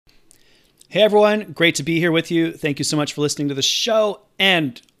Hey everyone, great to be here with you. Thank you so much for listening to the show.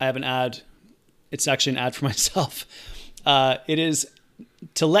 And I have an ad. It's actually an ad for myself. It is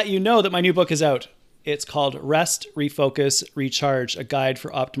to let you know that my new book is out. It's called Rest, Refocus, Recharge, a guide for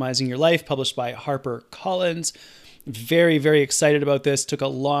optimizing your life, published by HarperCollins. Very, very excited about this. Took a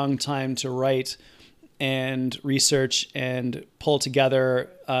long time to write and research and pull together.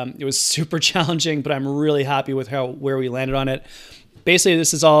 It was super challenging, but I'm really happy with where we landed on it. Basically,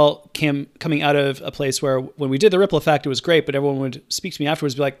 this is all coming out of a place where when we did the ripple effect, it was great, but everyone would speak to me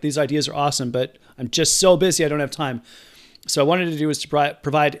afterwards, be like, these ideas are awesome, but I'm just so busy, I don't have time. So what I wanted to do is to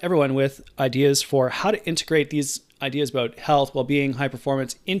provide everyone with ideas for how to integrate these ideas about health, well-being, high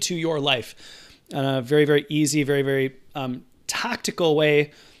performance into your life in a very, very easy, very, very tactical way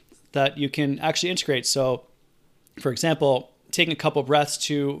that you can actually integrate. So, for example, taking a couple breaths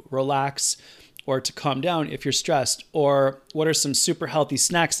to relax or to calm down if you're stressed, or what are some super healthy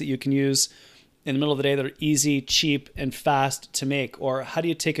snacks that you can use in the middle of the day that are easy, cheap, and fast to make, or how do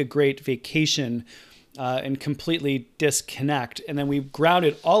you take a great vacation and completely disconnect? And then we've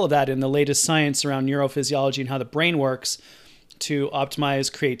grounded all of that in the latest science around neurophysiology and how the brain works to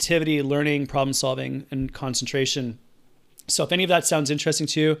optimize creativity, learning, problem solving, and concentration. So if any of that sounds interesting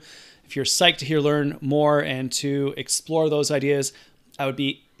to you, if you're psyched to learn more and to explore those ideas, I would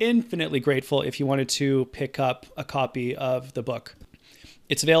be infinitely grateful if you wanted to pick up a copy of the book.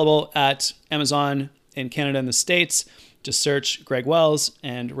 It's available at Amazon in Canada and the States. Just search Greg Wells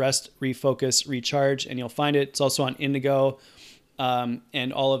and Rest, Refocus, Recharge, and you'll find it. It's also on Indigo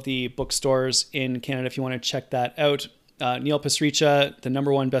and all of the bookstores in Canada if you want to check that out. Neil Pasricha, the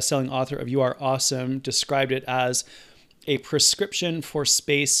 #1 best-selling author of You Are Awesome, described it as a prescription for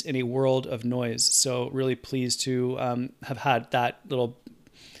space in a world of noise. So really pleased to have had that little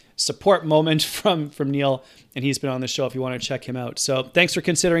support moment from Neil, and he's been on the show if you want to check him out. So thanks for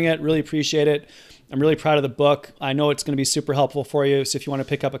considering it. Really appreciate it. I'm really proud of the book. I know it's going to be super helpful for you. So if you want to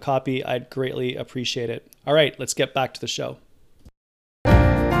pick up a copy, I'd greatly appreciate it. All right, let's get back to the show.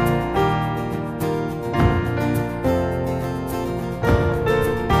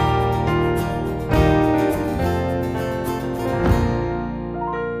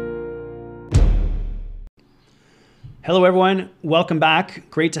 Hello, everyone. Welcome back.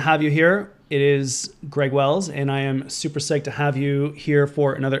 Great to have you here. It is Greg Wells, and I am super psyched to have you here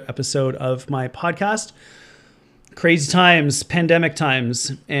for another episode of my podcast. Crazy times, pandemic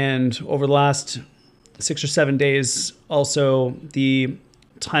times, and over the last 6 or 7 days, also the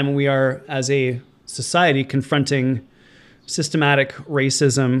time when we are, as a society, confronting systematic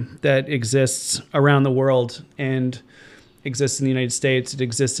racism that exists around the world and exists in the United States. It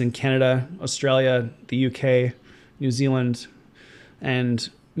exists in Canada, Australia, the UK, New Zealand,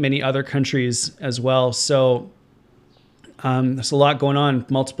 and many other countries as well. So there's a lot going on,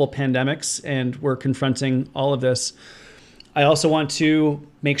 multiple pandemics, and we're confronting all of this. I also want to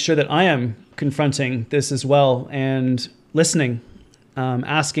make sure that I am confronting this as well and listening,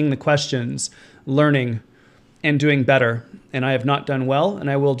 asking the questions, learning, and doing better. And I have not done well,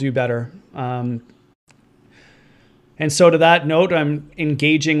 and I will do better. And so to that note, I'm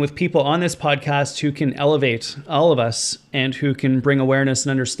engaging with people on this podcast who can elevate all of us and who can bring awareness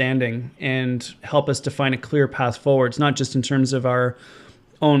and understanding and help us to find a clear path forwards, not just in terms of our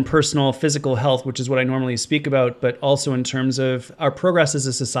own personal physical health, which is what I normally speak about, but also in terms of our progress as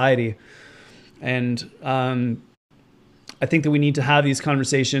a society. And I think that we need to have these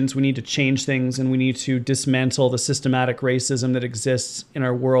conversations. We need to change things, and we need to dismantle the systematic racism that exists in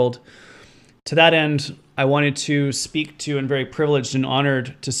our world. To that end, I wanted to speak to, and very privileged and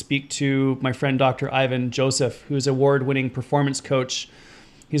honored to speak to, my friend Dr. Ivan Joseph, who's an award-winning performance coach.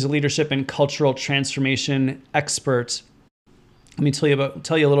 He's a leadership and cultural transformation expert. Let me tell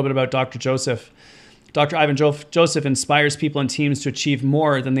you a little bit about Dr. Joseph. Dr. Ivan Joseph inspires people and teams to achieve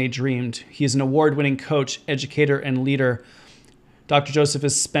more than they dreamed. He's an award-winning coach, educator, and leader. Dr. Joseph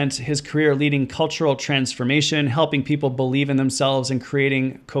has spent his career leading cultural transformation, helping people believe in themselves, and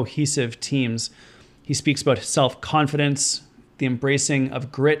creating cohesive teams. He speaks about self-confidence, the embracing of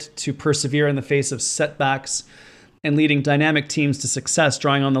grit to persevere in the face of setbacks, and leading dynamic teams to success,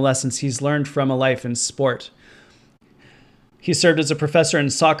 drawing on the lessons he's learned from a life in sport. He served as a professor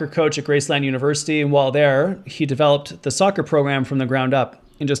and soccer coach at Graceland University, and while there, he developed the soccer program from the ground up.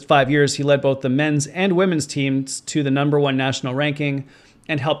 In just 5 years, he led both the men's and women's teams to the #1 national ranking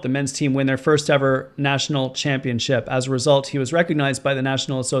and helped the men's team win their first ever national championship. As a result, he was recognized by the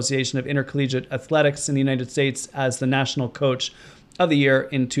National Association of Intercollegiate Athletics in the United States as the National Coach of the Year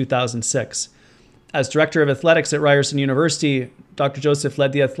in 2006. As director of athletics at Ryerson University, Dr. Joseph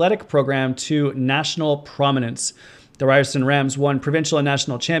led the athletic program to national prominence. The Ryerson Rams won provincial and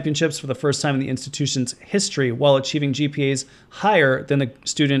national championships for the first time in the institution's history while achieving GPAs higher than the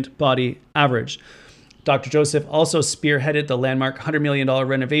student body average. Dr. Joseph also spearheaded the landmark $100 million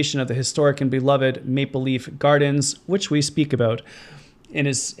renovation of the historic and beloved Maple Leaf Gardens, which we speak about. In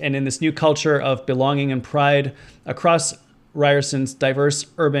this new culture of belonging and pride across Ryerson's diverse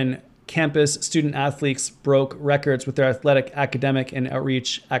urban campus, student athletes broke records with their athletic, academic, and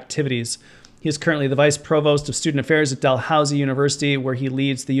outreach activities. He is currently the Vice Provost of Student Affairs at Dalhousie University, where he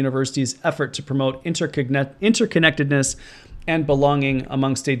leads the university's effort to promote interconnectedness and belonging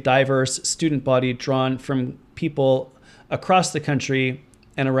amongst a diverse student body drawn from people across the country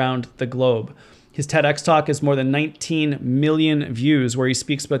and around the globe. His TEDx talk has more than 19 million views, where he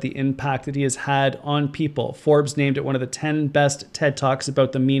speaks about the impact that he has had on people. Forbes named it one of the 10 best TED Talks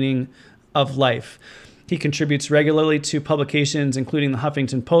about the meaning of life. He contributes regularly to publications including the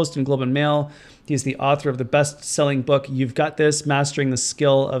Huffington Post and Globe and Mail. He is the author of the best-selling book, You've Got This, Mastering the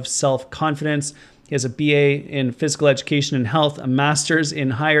Skill of Self-Confidence. He has a BA in Physical Education and Health, a Master's in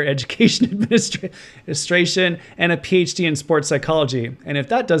Higher Education Administration, and a PhD in Sports Psychology. And if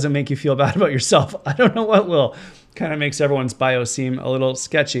that doesn't make you feel bad about yourself, I don't know what will. Kind of makes everyone's bio seem a little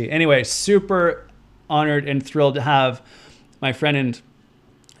sketchy. Anyway, super honored and thrilled to have my friend and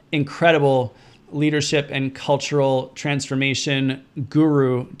incredible leadership and cultural transformation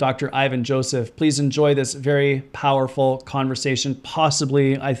guru, Dr. Ivan Joseph. Please enjoy this very powerful conversation,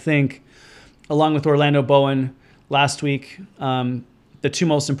 possibly, I think, along with Orlando Bowen last week, the two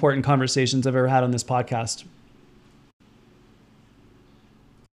most important conversations I've ever had on this podcast.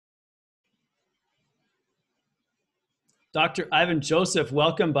 Dr. Ivan Joseph,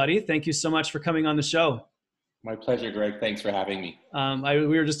 welcome, buddy. Thank you so much for coming on the show. My pleasure, Greg. Thanks for having me. We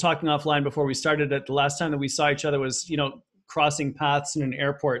were just talking offline before we started it. The last time that we saw each other was, crossing paths in an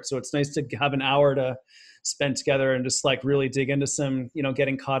airport. So it's nice to have an hour to spend together and just like really dig into some,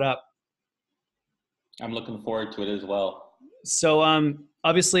 getting caught up. I'm looking forward to it as well. So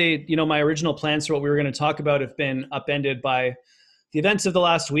obviously, my original plans for what we were going to talk about have been upended by the events of the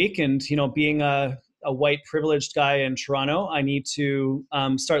last week. And, being a white privileged guy in Toronto, I need to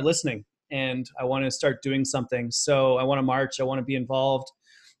start listening. And I want to start doing something. So I want to march. I want to be involved.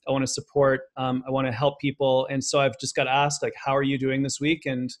 I want to support. I want to help people. And so I've just got to ask, like, how are you doing this week?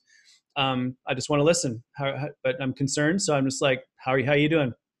 And I just want to listen. But I'm concerned. So I'm just like, how are you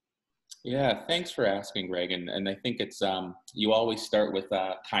doing? Yeah, thanks for asking, Greg. And I think it's you always start with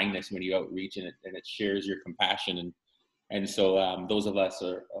kindness when you outreach, and it shares your compassion. And so those of us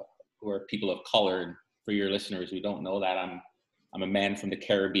who are people of color, and for your listeners who don't know that, I'm a man from the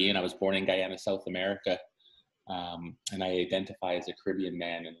Caribbean. I was born in Guyana, South America, and I identify as a Caribbean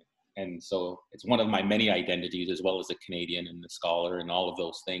man. And so it's one of my many identities, as well as a Canadian and a scholar and all of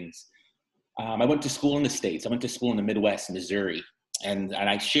those things. I went to school in the States. I went to school in the Midwest, Missouri. And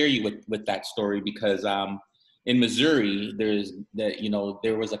I share you with that story because in Missouri,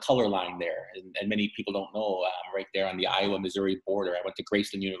 there was a color line there. And many people don't know, right there on the Iowa-Missouri border. I went to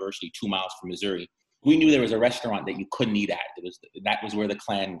Graceland University, 2 miles from Missouri. We knew there was a restaurant that you couldn't eat at. That was where the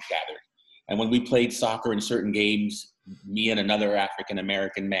Klan gathered. And when we played soccer in certain games, me and another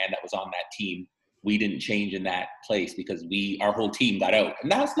African-American man that was on that team, we didn't change in that place because our whole team got out.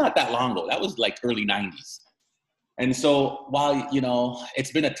 And that's not that long ago. That was like early 90s. And so while,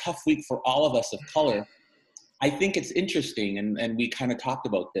 it's been a tough week for all of us of color, I think it's interesting, and we kind of talked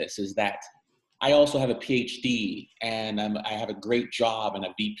about this, is that I also have a PhD and I have a great job and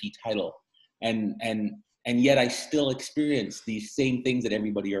a VP title. And yet I still experience these same things that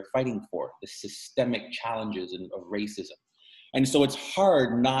everybody are fighting for, the systemic challenges of racism. And so it's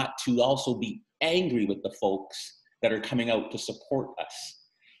hard not to also be angry with the folks that are coming out to support us.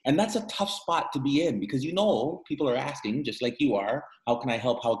 And that's a tough spot to be in because, people are asking, just like you are, how can I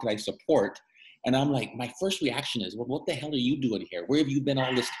help? How can I support? And I'm like, my first reaction is, well, what the hell are you doing here? Where have you been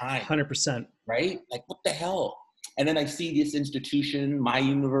all this time? 100%. Right? Like, what the hell? And then I see this institution, my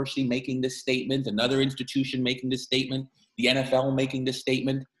university, making this statement, another institution making this statement, the NFL making this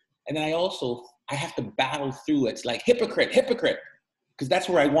statement. And then I have to battle through. It's like, hypocrite, because that's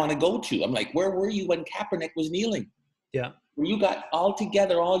where I want to go to. I'm like, where were you when Kaepernick was kneeling? Yeah. When you got all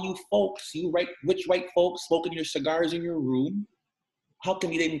together, all you folks, rich white folks smoking your cigars in your room, how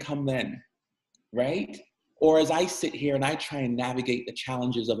come you didn't come then? Right? Or as I sit here and I try and navigate the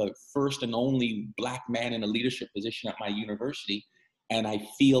challenges of a first and only Black man in a leadership position at my university, and I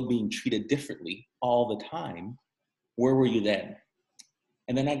feel being treated differently all the time, where were you then?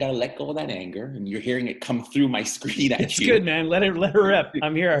 And then I got to let go of that anger, and you're hearing it come through my screen at it's you. It's good, man. Let her rip.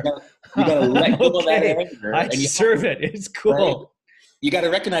 I'm here. You got to let go of that anger. I deserve it. It's cool. Right? You got to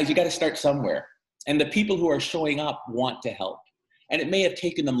recognize you got to start somewhere. And the people who are showing up want to help. And it may have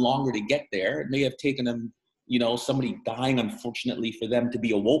taken them longer to get there. It may have taken them, somebody dying, unfortunately, for them to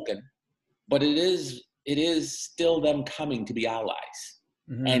be awoken. But it is still them coming to be allies.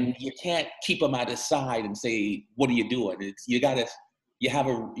 Mm-hmm. And you can't keep them at his side and say, what are you doing? You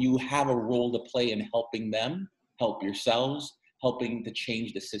have a role to play in helping them, help yourselves, helping to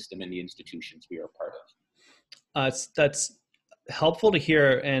change the system and the institutions we are a part of. That's helpful to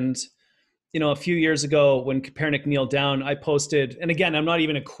hear. And, a few years ago when Kaepernick kneeled down, I posted, and again, I'm not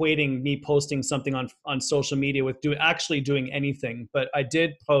even equating me posting something on social media with actually doing anything, but I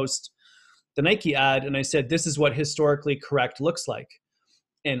did post the Nike ad and I said, this is what historically correct looks like.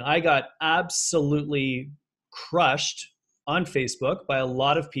 And I got absolutely crushed on Facebook by a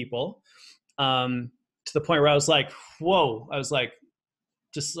lot of people, to the point where I was like, whoa, I was like,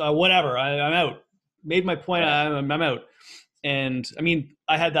 just whatever, I'm out. Made my point, I'm out. And I mean,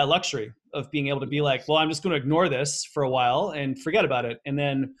 I had that luxury of being able to be like, well, I'm just going to ignore this for a while and forget about it. And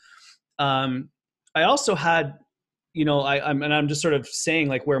then I also had, I'm just sort of saying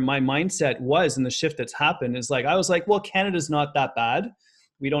like where my mindset was and the shift that's happened is like, I was like, well, Canada's not that bad.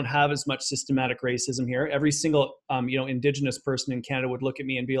 We don't have as much systematic racism here. Every single, Indigenous person in Canada would look at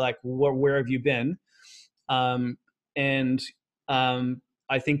me and be like, where have you been? I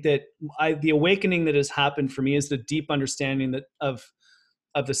think that the awakening that has happened for me is the deep understanding of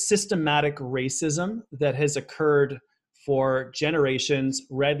the systematic racism that has occurred for generations,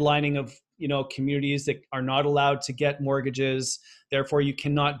 redlining of communities that are not allowed to get mortgages. Therefore, you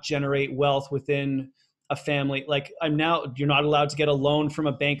cannot generate wealth within a family. Like you're not allowed to get a loan from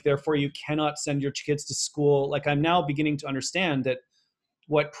a bank. Therefore, you cannot send your kids to school. Like I'm now beginning to understand that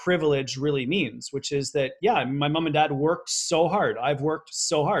what privilege really means, which is that, yeah, my mom and dad worked so hard. I've worked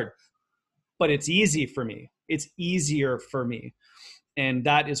so hard, but it's easy for me. It's easier for me. And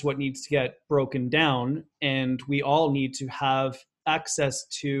that is what needs to get broken down. And we all need to have access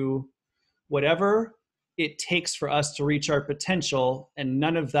to whatever it takes for us to reach our potential. And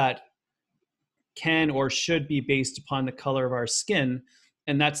none of that can or should be based upon the color of our skin.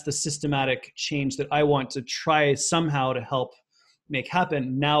 And that's the systematic change that I want to try somehow to help make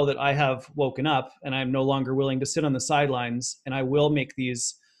happen now that I have woken up and I'm no longer willing to sit on the sidelines, and I will make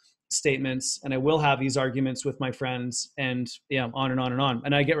these statements and I will have these arguments with my friends, and on and on and on.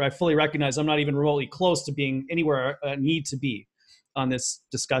 And I fully recognize I'm not even remotely close to being anywhere I need to be on this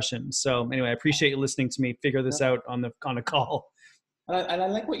discussion. So anyway, I appreciate you listening to me figure this out on a call. And I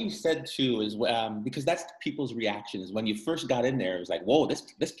like what you said too, is because that's people's reaction. Is when you first got in there, it was like, whoa,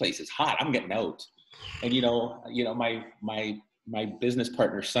 this place is hot. I'm getting out. And my business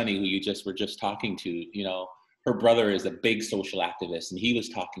partner, Sunny, who you were just talking to, her brother is a big social activist, and he was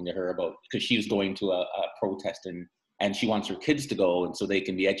talking to her about, because she was going to a protest and she wants her kids to go, and so they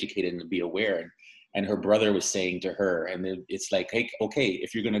can be educated and be aware. And her brother was saying to her, and it's like, hey, okay,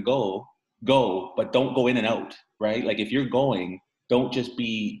 if you're going to go, but don't go in and out, right? Like if you're going, don't just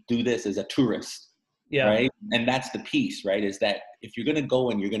do this as a tourist. Yeah. Right. And that's the piece, right? Is that if you're going to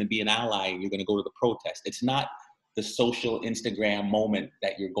go and you're going to be an ally and you're going to go to the protest, it's not the social Instagram moment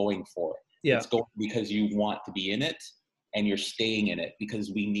that you're going for. Yeah. It's going because you want to be in it, and you're staying in it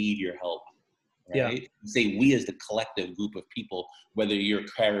because we need your help. Right? Yeah. Say we as the collective group of people, whether you're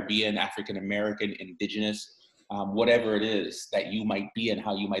Caribbean, African American, Indigenous, whatever it is that you might be and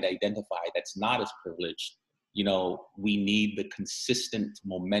how you might identify that's not as privileged, we need the consistent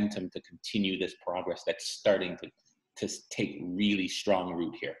momentum to continue this progress that's starting to take really strong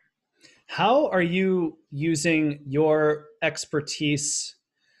root here. How are you using your expertise,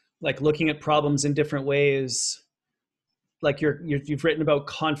 like looking at problems in different ways? Like you've written about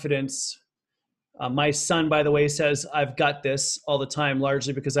confidence. My son, by the way, says I've got this all the time,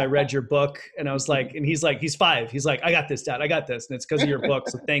 largely because I read your book. And I was like, and he's 5. He's like, I got this, Dad. I got this. And it's because of your book.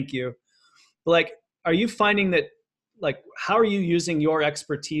 So thank you. But like, are you finding that, like, how are you using your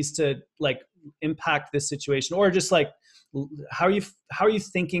expertise to like impact this situation, or just like, how are you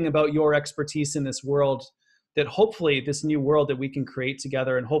thinking about your expertise in this world, that hopefully this new world that we can create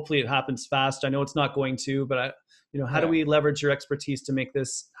together, and hopefully it happens fast. I know it's not going to, but how do we leverage your expertise to make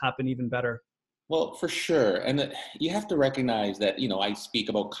this happen even better? Well, for sure. And you have to recognize that, I speak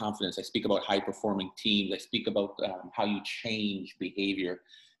about confidence. I speak about high performing teams. I speak about how you change behavior.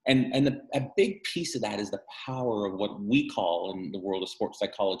 And a big piece of that is the power of what we call in the world of sports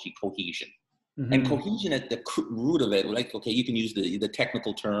psychology, cohesion. Mm-hmm. And cohesion at the root of it, like, okay, you can use the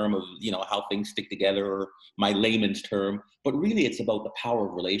technical term of, how things stick together, or my layman's term, but really it's about the power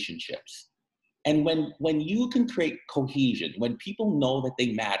of relationships. And when you can create cohesion, when people know that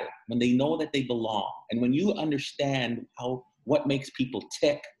they matter, when they know that they belong, and when you understand what makes people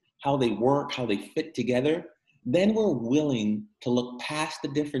tick, how they work, how they fit together, then we're willing to look past the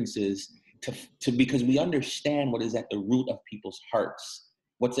differences because we understand what is at the root of people's hearts,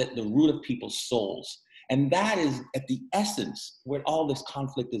 what's at the root of people's souls. And that is at the essence what all this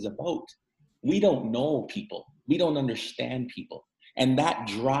conflict is about. We don't know people. We don't understand people. And that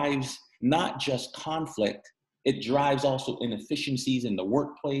drives not just conflict, it drives also inefficiencies in the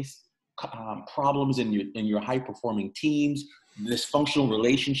workplace, problems in your high-performing teams, dysfunctional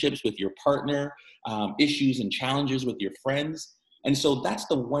relationships with your partner, issues and challenges with your friends. And so that's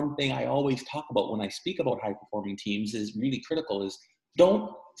the one thing I always talk about when I speak about high-performing teams is really critical is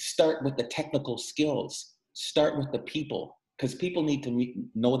don't start with the technical skills. Start with the people, because people need to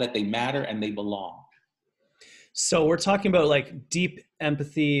know that they matter and they belong. So we're talking about like deep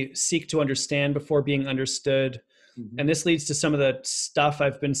empathy, seek to understand before being understood. Mm-hmm. And this leads to some of the stuff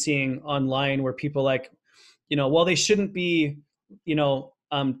I've been seeing online where people like, well, they shouldn't be,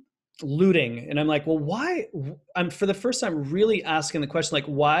 looting. And I'm like, well, why? I'm for the first time really asking the question, like,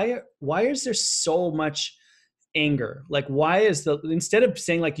 why is there so much anger? Like, why is instead of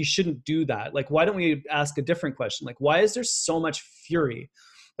saying like, you shouldn't do that, like, why don't we ask a different question? Like, why is there so much fury?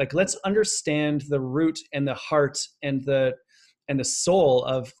 Like, let's understand the root and the heart and the soul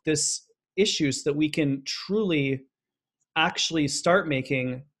of this issue so that we can truly actually start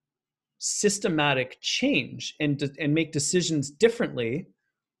making systematic change and make decisions differently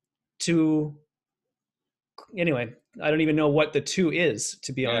anyway, I don't even know what the two is,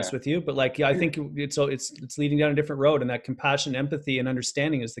 to be honest with you, but like, yeah, I think it's leading down a different road, and that compassion, empathy, and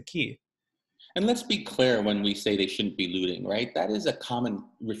understanding is the key. And let's be clear when we say they shouldn't be looting, right? That is a common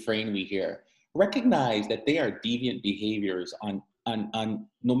refrain we hear. Recognize that they are deviant behaviors on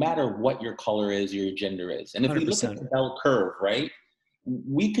no matter what your color is, your gender is. And if 100%. We look at the bell curve, right,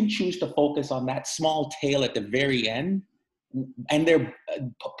 we can choose to focus on that small tail at the very end. And they're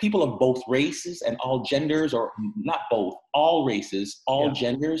people of both races and all genders, or not both, all races, all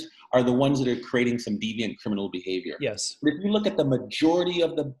genders are the ones that are creating some deviant criminal behavior. Yes. But if you look at the majority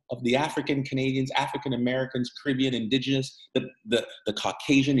of the African Canadians, African Americans, Caribbean, Indigenous, the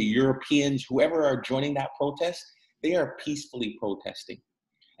Caucasian, the Europeans, whoever are joining that protest, they are peacefully protesting.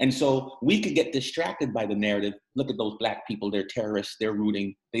 And so we could get distracted by the narrative. Look at those black people, they're terrorists, they're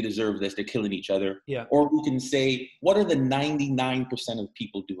rooting, they deserve this, they're killing each other. Yeah. Or we can say, what are the 99% of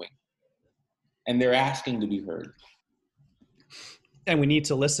people doing? And they're asking to be heard. And we need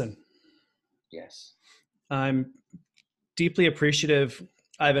to listen. Yes. I'm deeply appreciative,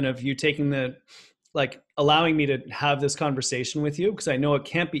 Ivan, of you taking allowing me to have this conversation with you, because I know it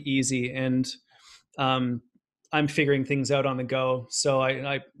can't be easy. And I'm figuring things out on the go. So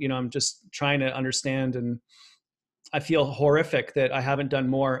I'm just trying to understand, and I feel horrific that I haven't done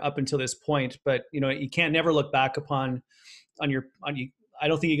more up until this point, but you can't never look back I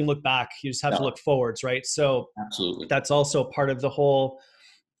don't think you can look back. You just have to look forwards. Right. So absolutely. That's also part of the whole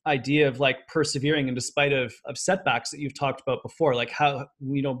idea of like persevering in despite of setbacks that you've talked about before, like how,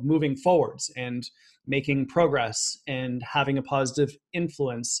 moving forwards and making progress and having a positive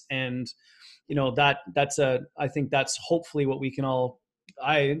influence. And I think that's hopefully what we can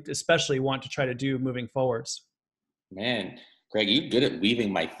I especially want to try to do moving forwards. Man, Greg, you're good at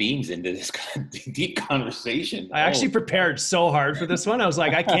weaving my themes into this kind of deep conversation. I actually prepared so hard for this one. I was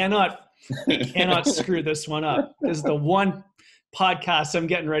like, I cannot screw this one up. This is the one podcast I'm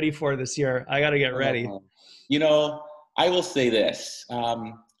getting ready for this year. I got to get ready. I will say this,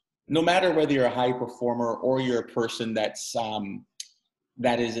 no matter whether you're a high performer or you're a person that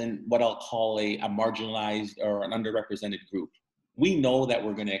is in what I'll call a marginalized or an underrepresented group, we know that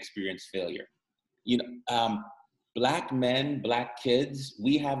we're going to experience failure. Black men, Black kids,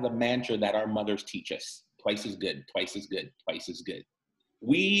 we have the mantra that our mothers teach us: twice as good, twice as good, twice as good.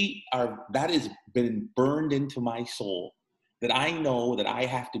 That has been burned into my soul, that I know that I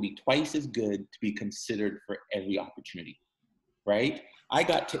have to be twice as good to be considered for every opportunity, right? I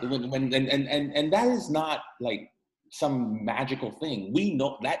got to, and that is not like some magical thing. We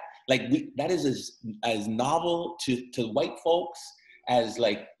know that, that is as novel to white folks as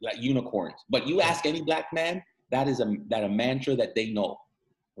like unicorns. But you ask any Black man, that is a mantra that they know,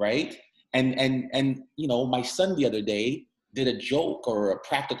 right? And my son the other day did a joke, or a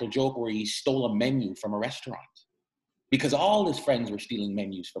practical joke, where he stole a menu from a restaurant because all his friends were stealing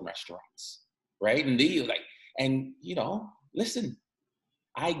menus from restaurants, right? And listen,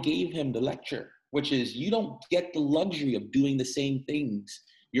 I gave him the lecture, which is, you don't get the luxury of doing the same things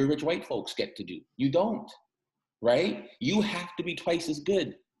your rich white folks get to do. You don't, right? You have to be twice as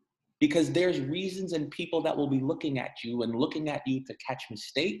good, because there's reasons and people that will be looking at you to catch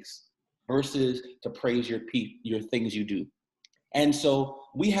mistakes versus to praise your things you do. And so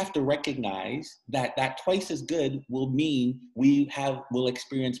we have to recognize that that twice as good will mean we'll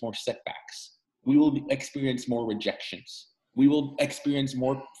experience more setbacks. We will experience more rejections. We will experience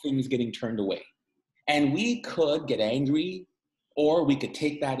more things getting turned away. And we could get angry, or we could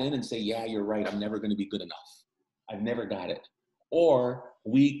take that in and say, yeah, you're right. I'm never going to be good enough. I've never got it. Or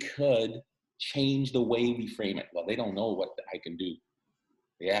we could change the way we frame it. Well, they don't know what I can do.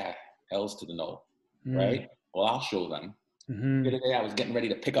 Yeah, hell's to the no, right? Well, I'll show them. The other day, I was getting ready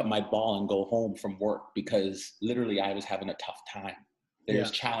to pick up my ball and go home from work because literally I was having a tough time.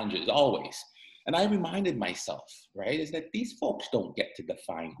 There's challenges always. And I reminded myself, right, is that these folks don't get to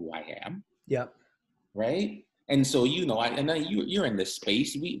define who I am. Yeah. Right. And so, you're in this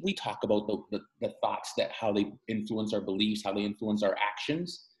space. We talk about the thoughts, that how they influence our beliefs, how they influence our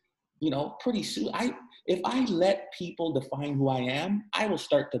actions. Pretty soon, if I let people define who I am, I will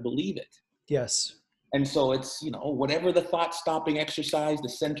start to believe it. Yes. And so it's, whatever the thought stopping exercise, the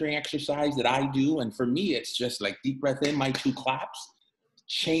centering exercise that I do. And for me, it's just like deep breath in, my 2 claps,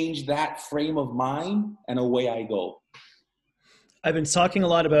 change that frame of mind, and away I go. I've been talking a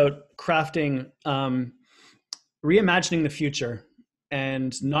lot about crafting, reimagining the future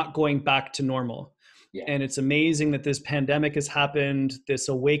and not going back to normal. Yeah. And it's amazing that this pandemic has happened, this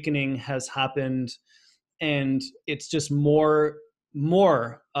awakening has happened, and it's just more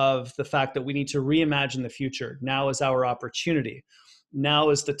of the fact that we need to reimagine the future. Now is our opportunity. Now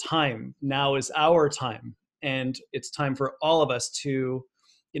is the time. Now is our time. And it's time for all of us to,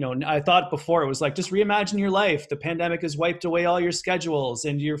 I thought before it was like, just reimagine your life. The pandemic has wiped away all your schedules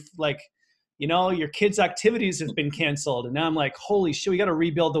and you're like, your kids' activities have been canceled. And now I'm like, holy shit, we got to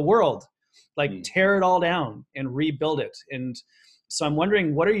rebuild the world. Like tear it all down and rebuild it. And so I'm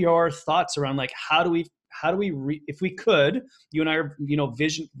wondering, what are your thoughts around like, how do we if we could, you and I are,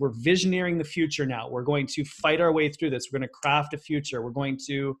 we're visioneering the future now. We're going to fight our way through this. We're going to craft a future. We're going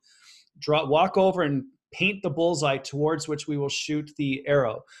to walk over and paint the bullseye towards which we will shoot the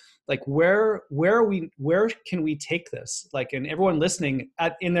arrow. Like where can we take this? Like, and everyone listening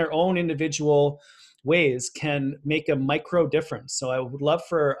in their own individual ways can make a micro difference. So I would love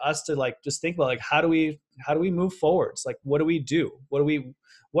for us to like just think about like how do we move forwards? Like what do we do?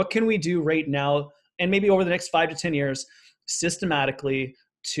 What can we do right now and maybe over the next 5 to 10 years systematically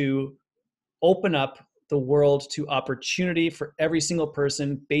to open up the world to opportunity for every single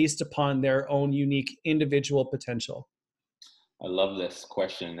person based upon their own unique individual potential? I love this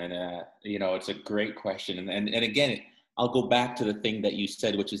question. And, it's a great question. And again, I'll go back to the thing that you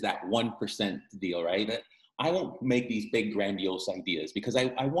said, which is that 1% deal, right? I won't make these big grandiose ideas because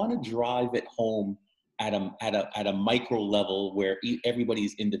I want to drive it home at a micro level where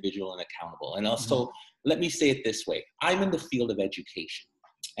everybody's individual and accountable. And also, let me say it this way. I'm in the field of education,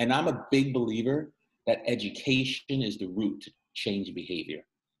 and I'm a big believer that education is the root to change behavior.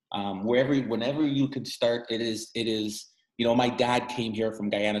 Whenever you can start, it is. My dad came here from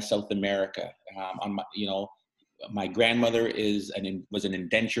Guyana, South America. My grandmother was an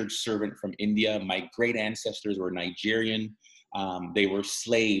indentured servant from India. My great ancestors were Nigerian. They were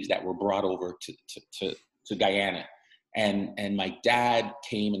slaves that were brought over to Guyana. And my dad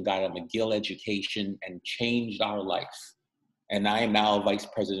came and got a McGill education and changed our life. And I am now vice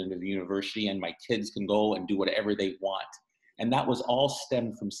president of the university, and my kids can go and do whatever they want. And that was all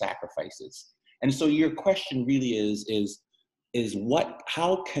stemmed from sacrifices. And so your question really is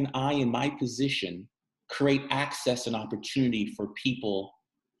how can I, in my position, create access and opportunity for people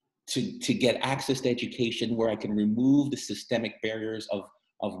to get access to education where I can remove the systemic barriers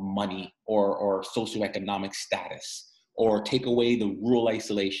of money or socioeconomic status, or take away the rural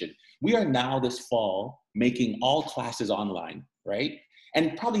isolation. We are now this fall making all classes online, right?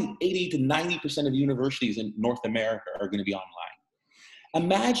 And probably 80 to 90% of universities in North America are going to be online.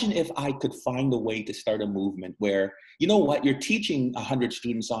 Imagine if I could find a way to start a movement where, you're teaching 100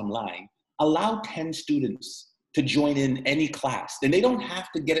 students online, allow 10 students to join in any class. And they don't have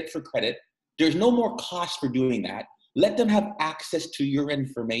to get it for credit. There's no more cost for doing that. Let them have access to your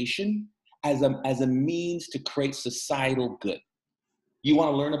information as a means to create societal good. You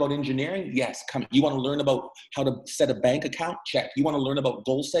want to learn about engineering? Yes, come. You want to learn about how to set a bank account? Check. You want to learn about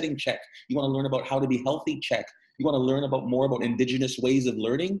goal setting? Check. You want to learn about how to be healthy? Check. You want to learn more about indigenous ways of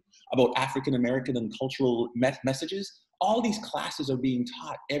learning, about African American and cultural messages? All these classes are being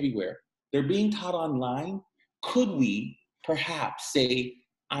taught everywhere. They're being taught online. Could we perhaps say,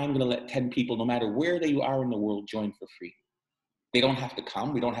 I'm going to let 10 people, no matter where they are in the world, join for free? They don't have to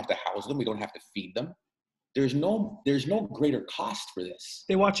come. We don't have to house them. We don't have to feed them. There's no greater cost for this.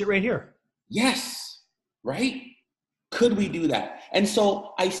 They watch it right here. Yes, right? Could we do that? And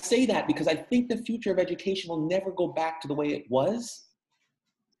so I say that because I think the future of education will never go back to the way it was.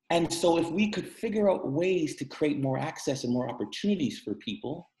 And so if we could figure out ways to create more access and more opportunities for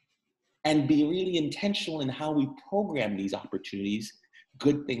people and be really intentional in how we program these opportunities,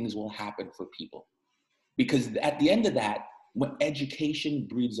 good things will happen for people. Because at the end of that, when education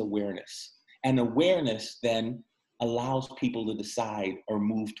breeds awareness, and awareness then allows people to decide or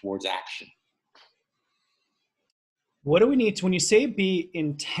move towards action. What do we need to, when you say be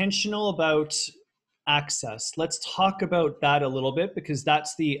intentional about access, let's talk about that a little bit, because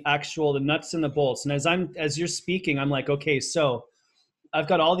that's the nuts and the bolts. And as you're speaking, I'm like, okay, so I've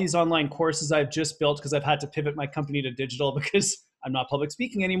got all these online courses I've just built because I've had to pivot my company to digital because I'm not public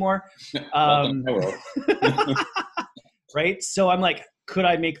speaking anymore. Welcome to my world. Right? So I'm like, could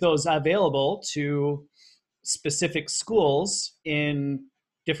I make those available to specific schools in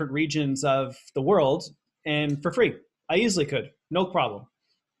different regions of the world and for free? I easily could, no problem.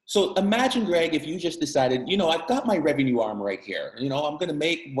 So imagine, Greg, if you just decided, I've got my revenue arm right here. I'm going to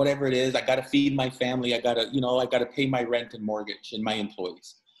make whatever it is. I got to feed my family. I got to pay my rent and mortgage and my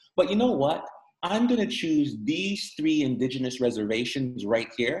employees. But you know what? I'm going to choose these 3 indigenous reservations right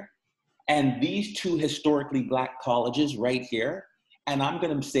here and these 2 historically Black colleges right here. And I'm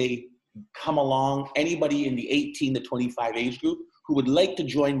going to say, come along, anybody in the 18 to 25 age group who would like to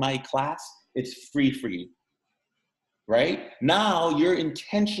join my class, it's free for you. Right? Now you're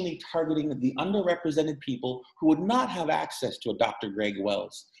intentionally targeting the underrepresented people who would not have access to a Dr. Greg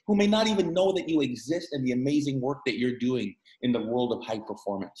Wells, who may not even know that you exist and the amazing work that you're doing in the world of high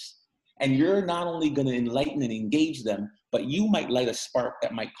performance. And you're not only going to enlighten and engage them, but you might light a spark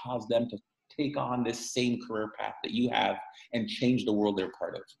that might cause them to take on this same career path that you have and change the world they're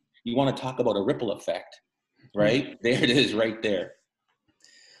part of. You want to talk about a ripple effect, right? There it is right there.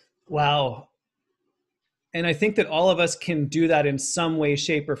 Wow. And I think that all of us can do that in some way,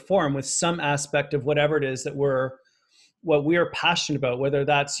 shape, or form with some aspect of whatever it is that what we are passionate about, whether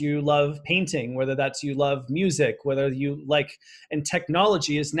that's you love painting, whether that's you love music, whether you like, and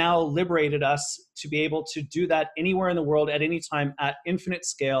technology has now liberated us to be able to do that anywhere in the world at any time at infinite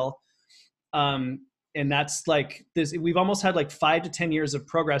scale. And that's like this, we've almost had like 5 to 10 years of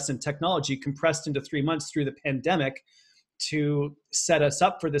progress in technology compressed into 3 months through the pandemic to set us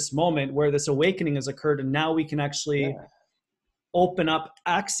up for this moment where this awakening has occurred. And now we can actually open up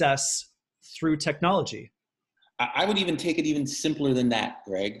access through technology. I would even take it even simpler than that,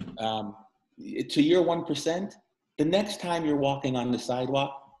 Greg. To your 1%, the next time you're walking on the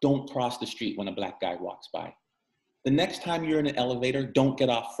sidewalk, don't cross the street when a Black guy walks by. The next time you're in an elevator, don't get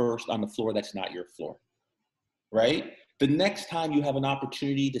off first on the floor that's not your floor, right? The next time you have an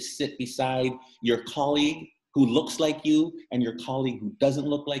opportunity to sit beside your colleague who looks like you and your colleague who doesn't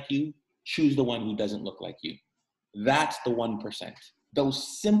look like you, choose the one who doesn't look like you. That's the 1%.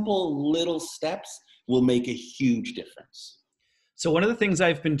 Those simple little steps will make a huge difference. So one of the things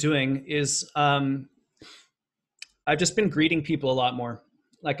I've been doing is I've just been greeting people a lot more.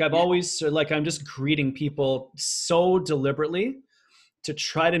 Like I'm just greeting people so deliberately to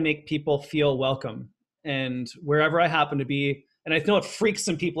try to make people feel welcome. And wherever I happen to be, and I know it freaks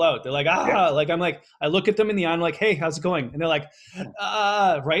some people out. They're like, I look at them in the eye, I'm like, hey, how's it going? And they're like,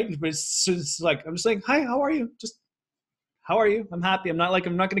 right. But it's like, I'm just like, hi, how are you? Just, how are you? I'm happy. I'm not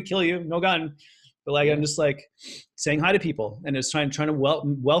going to kill you. No gun. But like, I'm just like saying hi to people and just trying to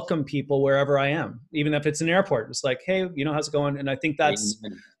welcome people wherever I am, even if it's an airport. It's like, hey, how's it going? And I think that's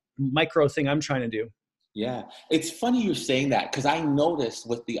micro thing I'm trying to do. Yeah. It's funny you're saying that, because I noticed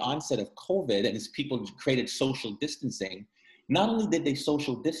with the onset of COVID and as people created social distancing, not only did they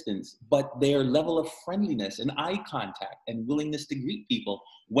social distance, but their level of friendliness and eye contact and willingness to greet people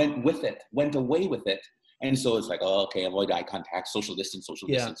went away with it. And so it's like, oh, okay, avoid eye contact, social distance.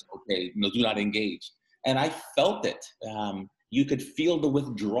 Okay, do not engage. And I felt it. You could feel the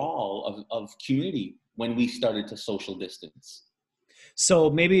withdrawal of community when we started to social distance. So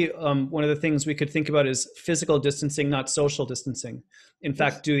maybe one of the things we could think about is physical distancing, not social distancing. In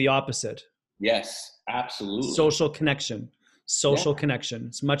fact, do the opposite. Yes, absolutely. Social connection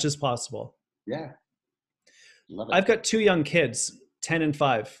as much as possible. Yeah. Love it. I've got 2 young kids, 10 and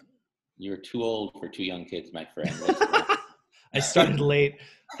 5. You're too old for 2 young kids, my friend. I started late.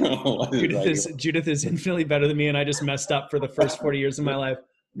 Judith is infinitely better than me, and I just messed up for the first 40 years of my life.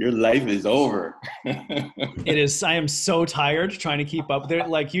 Your life is over. It is. I am so tired trying to keep up there.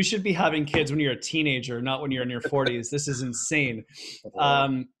 Like, you should be having kids when you're a teenager, not when you're in your 40s. This is insane.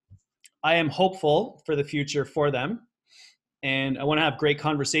 I am hopeful for the future for them, and I want to have great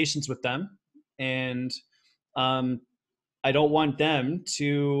conversations with them. And I don't want them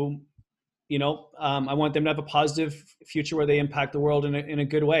to, I want them to have a positive future where they impact the world in a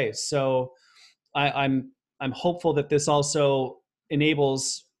good way. So I'm hopeful that this also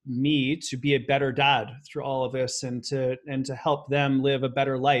enables me to be a better dad through all of this, and to help them live a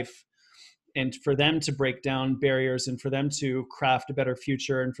better life, and for them to break down barriers, and for them to craft a better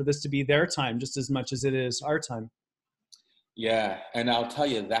future, and for this to be their time just as much as it is our time. Yeah, and I'll tell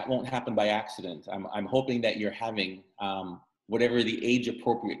you, that won't happen by accident. I'm hoping that you're having whatever the age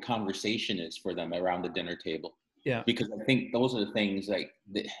appropriate conversation is for them around the dinner table. Yeah. Because I think those are the things, like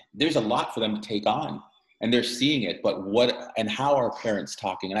there's a lot for them to take on, and they're seeing it. But what and how are parents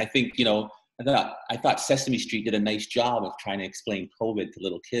talking? And I think, I thought Sesame Street did a nice job of trying to explain COVID to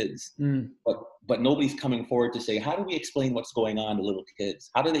little kids. But nobody's coming forward to say, how do we explain what's going on to little kids?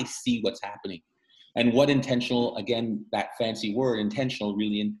 How do they see what's happening? And what intentional, again, that fancy word, intentional,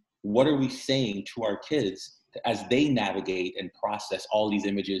 really, what are we saying to our kids as they navigate and process all these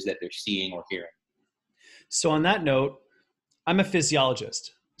images that they're seeing or hearing? So on that note, I'm a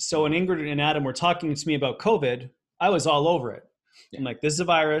physiologist. So when Ingrid and Adam were talking to me about COVID, I was all over it. Yeah. I'm like, this is a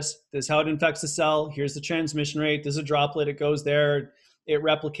virus. This is how it infects the cell. Here's the transmission rate. This is a droplet. It goes there. It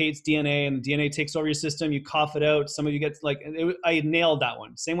replicates DNA, and the DNA takes over your system. You cough it out. Some of you get I nailed that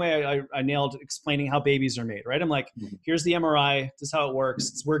one. Same way I nailed explaining how babies are made, right? I'm like, here's the MRI. This is how it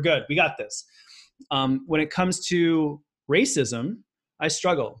works. We're good. We got this. When it comes to racism, I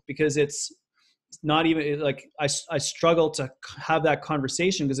struggle because it's not even like I struggle to have that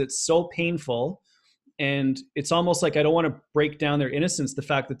conversation because it's so painful. And it's almost like I don't want to break down their innocence. The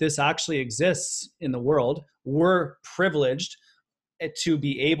fact that this actually exists in the world, we're privileged to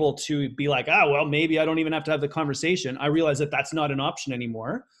be able to be like, well, maybe I don't even have to have the conversation. I realize that that's not an option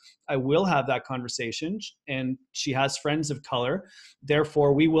anymore. I will have that conversation, and she has friends of color.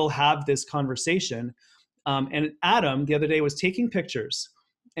 Therefore, we will have this conversation. And Adam the other day was taking pictures,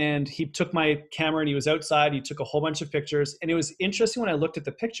 and he took my camera and he was outside. He took a whole bunch of pictures, and it was interesting when I looked at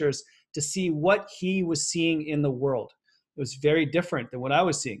the pictures to see what he was seeing in the world. It was very different than what I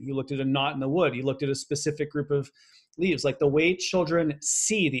was seeing. He looked at a knot in the wood. He looked at a specific group of leaves. Like the way children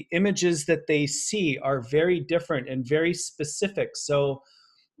see, the images that they see are very different and very specific. So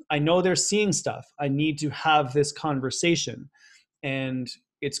I know they're seeing stuff. I need to have this conversation, and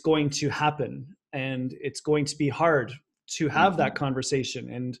it's going to happen, and it's going to be hard to have that conversation,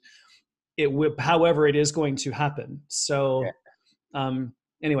 and it will, however it is going to happen. So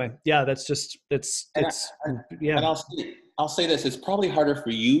anyway, yeah, and I'll say this, it's probably harder for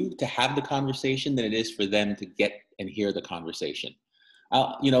you to have the conversation than it is for them to get and hear the conversation.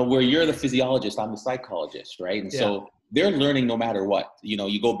 Where you're the physiologist, I'm the psychologist, right? And so they're learning no matter what.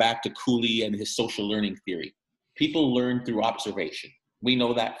 You go back to Cooley and his social learning theory. People learn through observation. We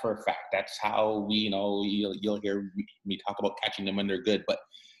know that for a fact. That's how you'll hear me talk about catching them when they're good. But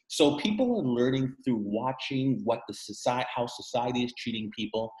so people are learning through watching how society is treating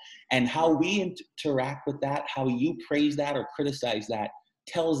people, and how we interact with that, how you praise that or criticize that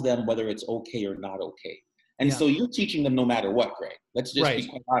tells them whether it's okay or not okay. And so you're teaching them no matter what, Greg. Let's just be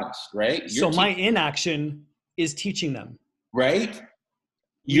quite honest, right? So my inaction is teaching them. Right?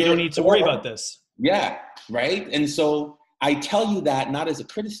 You don't need to worry about this. Yeah, right? And so I tell you that not as a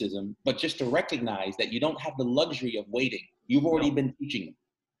criticism, but just to recognize that you don't have the luxury of waiting. You've already been teaching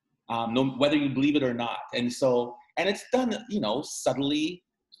them. Whether you believe it or not. And it's done, subtly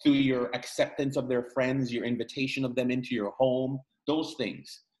through your acceptance of their friends, your invitation of them into your home, those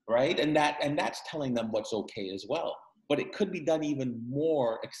things, right? And that's telling them what's okay as well. But it could be done even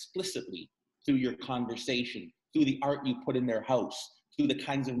more explicitly through your conversation, through the art you put in their house, through the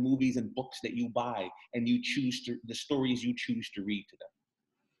kinds of movies and books that you buy, and the stories you choose to read to them.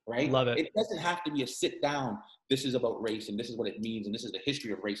 Right? Love it. It doesn't have to be a sit down. This is about race, and this is what it means, and this is the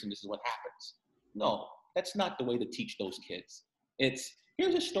history of race, and this is what happens. No, that's not the way to teach those kids. It's,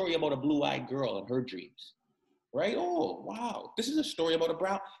 here's a story about a blue-eyed girl and her dreams. Right? Oh, wow. This is a story about a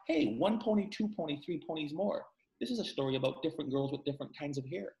brown. Hey, 1 pony, 2 pony, 3 ponies more. This is a story about different girls with different kinds of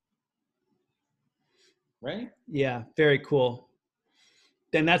hair. Right? Yeah, very cool.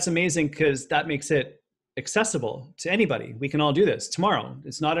 And that's amazing because that makes it accessible to anybody. We can all do this tomorrow.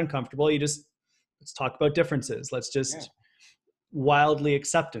 It's not uncomfortable. Let's talk about differences. Let's just wildly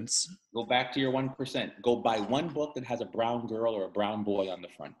acceptance. Go back to your 1%. Go buy one book that has a brown girl or a brown boy on the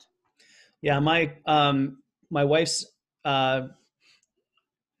front. Yeah, my wife's stepdad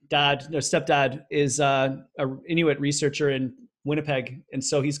is a Inuit researcher in Winnipeg, and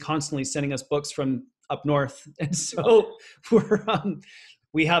so he's constantly sending us books from up north, and so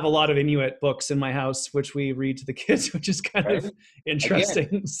we have a lot of Inuit books in my house, which we read to the kids, which is kind of interesting.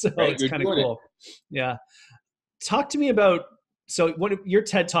 Again, so it's kind of cool. Yeah. Talk to me about So your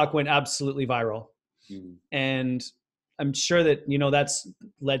TED talk went absolutely viral, Mm. and I'm sure that that's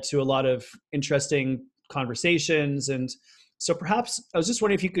led to a lot of interesting conversations. And so perhaps I was just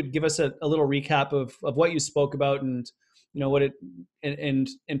wondering if you could give us a little recap of what you spoke about, and what it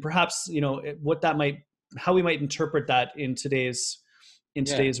and perhaps what that might, how we might interpret that in Yeah.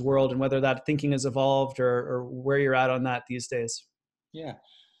 today's world, and whether that thinking has evolved, or where you're at on that these days. Yeah.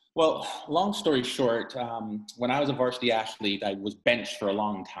 Well, long story short, when I was a varsity athlete, I was benched for a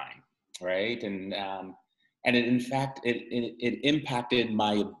long time, right? And it, in fact, it impacted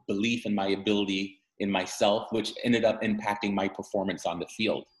my belief and my ability in myself, which ended up impacting my performance on the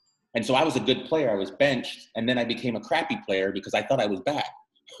field. And so I was a good player. I was benched, and then I became a crappy player because I thought I was bad,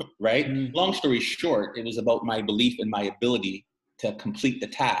 right? Mm. Long story short, it was about my belief in my ability to complete the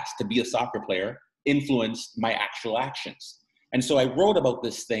task, to be a soccer player, influenced my actual actions. And so I wrote about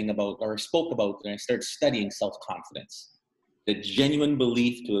this thing or spoke about, and I started studying self-confidence, the genuine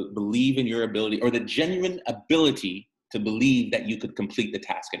belief to believe in your ability, or the genuine ability to believe that you could complete the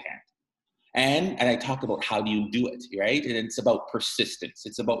task at hand. And I talk about how do you do it, right? And it's about persistence.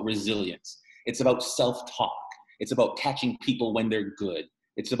 It's about resilience. It's about self-talk. It's about catching people when they're good.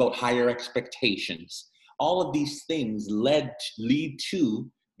 It's about higher expectations. All of these things lead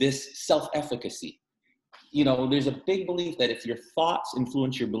to this self-efficacy. There's a big belief that if your thoughts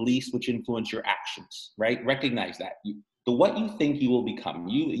influence your beliefs, which influence your actions, right? Recognize that. What you think you will become,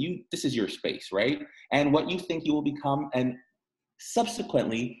 this is your space, right? And what you think you will become, and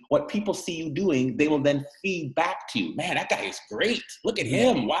subsequently, what people see you doing, they will then feed back to you. Man, that guy is great. Look at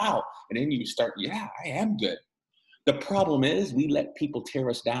him. Wow. And then you start, yeah, I am good. The problem is we let people tear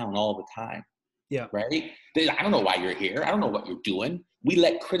us down all the time. Yeah. Right? I don't know why you're here. I don't know what you're doing. We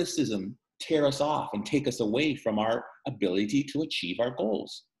let criticism tear us off and take us away from our ability to achieve our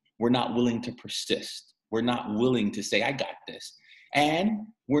goals. We're not willing to persist. We're not willing to say, I got this. And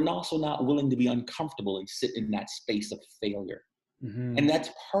we're also not willing to be uncomfortable and sit in that space of failure. Mm-hmm. And that's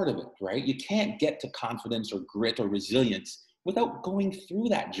part of it, right? You can't get to confidence or grit or resilience without going through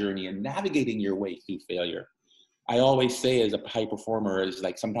that journey and navigating your way through failure. I always say as a high performer is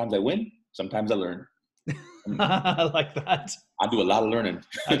like, sometimes I win, sometimes I learn. I like that. I do a lot of learning.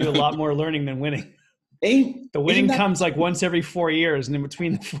 I do a lot more learning than winning. Hey, The winning comes like once every 4 years, and in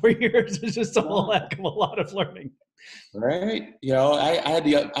between the 4 years, it's just a whole heck of a lot of learning. Right? I had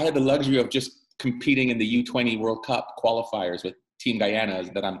the luxury of just competing in the U20 World Cup qualifiers with Team Guyana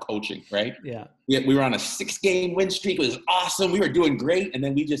that I'm coaching. Right? Yeah. We were on a 6-game win streak. It was awesome. We were doing great, and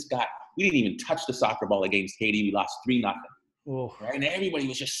then we didn't even touch the soccer ball against Haiti. We lost 3-0. Right? And everybody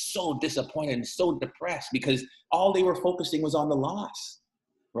was just so disappointed and so depressed because all they were focusing was on the loss,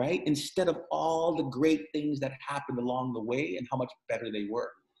 right? Instead of all the great things that happened along the way and how much better they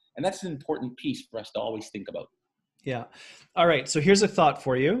were. And that's an important piece for us to always think about. Yeah. All right. So here's a thought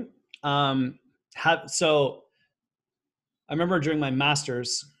for you. So I remember during my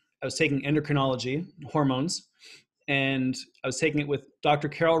master's, I was taking endocrinology, hormones, and I was taking it with Dr.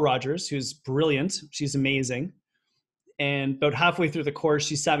 Carol Rogers, who's brilliant. She's amazing. And about halfway through the course,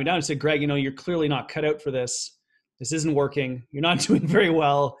 she sat me down and said, Greg, you're clearly not cut out for this. This isn't working. You're not doing very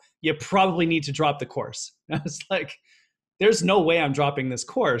well. You probably need to drop the course. And I was like, there's no way I'm dropping this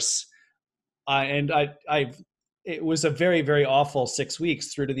course. It was a very, very awful 6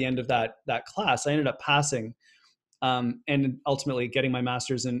 weeks through to the end of that class. I ended up passing, and ultimately getting my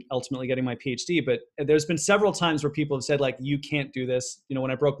master's and ultimately getting my PhD. But there's been several times where people have said, like, you can't do this. When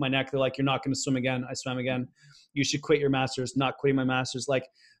I broke my neck, they're like, you're not going to swim again. I swam again. You should quit your master's. Not quitting my master's.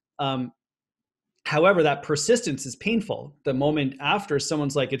 However, that persistence is painful. The moment after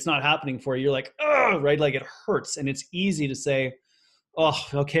someone's like, it's not happening for you, you're like, oh, right? Like, it hurts. And it's easy to say, oh,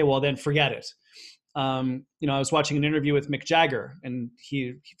 okay, well then forget it. I was watching an interview with Mick Jagger, and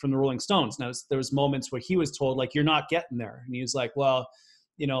he from the Rolling Stones. Now there was moments where he was told, like, you're not getting there. And he was like, well,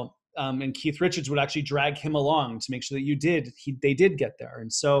 and Keith Richards would actually drag him along to make sure that they did get there.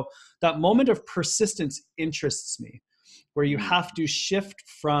 And so that moment of persistence interests me, where you have to shift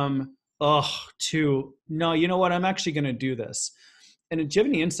from, to, no, you know what, I'm actually going to do this. And do you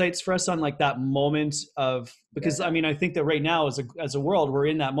have any insights for us on like that moment of, because I mean, I think that right now as a world, we're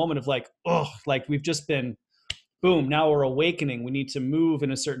in that moment of like, like we've just been, boom, now we're awakening. We need to move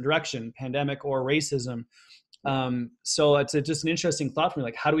in a certain direction, pandemic or racism. So it's just an interesting thought for me.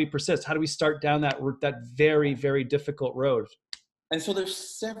 Like, how do we persist? How do we start down that very, very difficult road? And so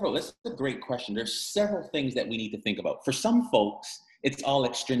that's a great question. There's several things that we need to think about. For some folks, it's all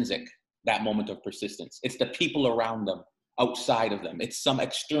extrinsic, that moment of persistence. It's the people around them, outside of them. It's some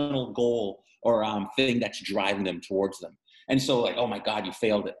external goal or thing that's driving them towards them. And so like, oh my God, you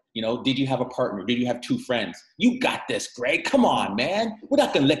failed it. You know, did you have a partner? Did you have two friends? You got this, Greg. Come on, man. We're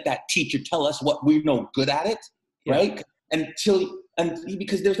not going to let that teacher tell us what we're no good at it, Yeah. right?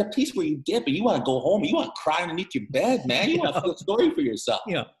 Because there's a piece where you dip and you want to go home and you want to cry underneath your bed, man. You want to feel sorry for yourself.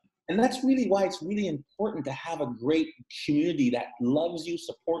 Yeah. And that's really why it's really important to have a great community that loves you,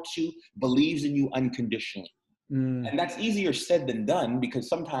 supports you, believes in you unconditionally. And that's easier said than done, because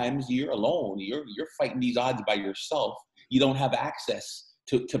sometimes you're alone. You're fighting these odds by yourself. You don't have access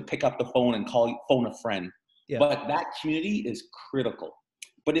to pick up the phone and phone a friend. Yeah. But that community is critical.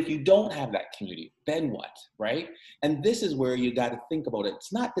 But if you don't have that community, then what, right? And this is where you got to think about it.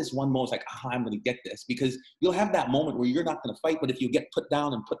 It's not this one moment like, I'm going to get this, because you'll have that moment where you're not going to fight, but if you get put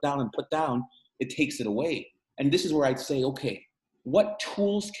down and put down and put down, it takes it away. And this is where I'd say, okay, what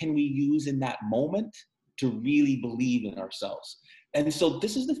tools can we use in that moment to really believe in ourselves? And so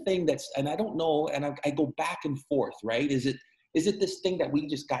this is the thing and I don't know, and I go back and forth, right? Is it this thing that we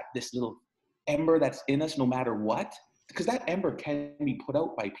just got this little ember that's in us no matter what? Because that ember can be put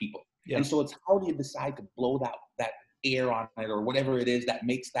out by people. Yeah. And so it's how do you decide to blow that air on it, or whatever it is that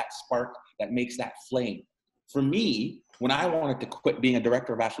makes that spark, that makes that flame. For me, when I wanted to quit being a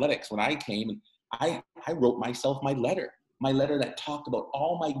director of athletics, when I came, I wrote myself my letter that talked about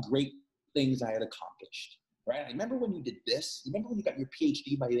all my great things I had accomplished, right? I remember when you did this. Remember when you got your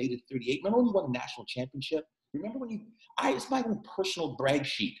PhD by the age of 38? Remember when you won a national championship? Remember when it's my own personal brag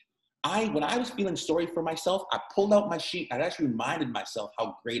sheet. When I was feeling sorry for myself, I pulled out my sheet. I actually reminded myself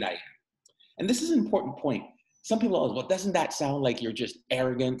how great I am. And this is an important point. Some people always, well, doesn't that sound like you're just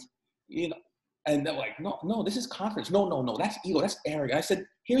arrogant? You know, and they're like, no, this is confidence. No, that's ego, that's arrogant. I said,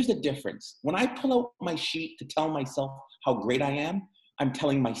 here's the difference. When I pull out my sheet to tell myself how great I am, I'm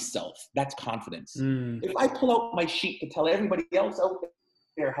telling myself. That's confidence. If I pull out my sheet to tell everybody else out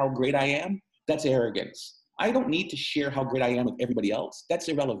there how great I am, that's arrogance. I don't need to share how great I am with everybody else. That's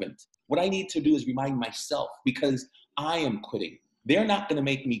irrelevant. What I need to do is remind myself, because I am quitting. They're not going to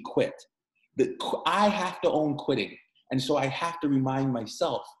make me quit. I have to own quitting. And so I have to remind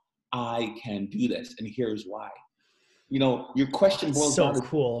myself, I can do this. And here's why. You know, your question boils down to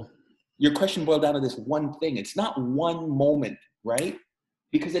this one thing. It's not one moment, right?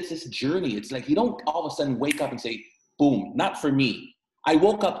 Because it's this journey. It's like you don't all of a sudden wake up and say, boom, not for me. I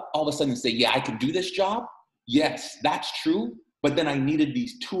woke up all of a sudden and say, yeah, I can do this job. Yes, that's true. But then I needed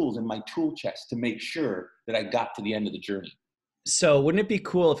these tools in my tool chest to make sure that I got to the end of the journey. So wouldn't it be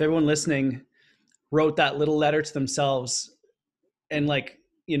cool if everyone listening wrote that little letter to themselves and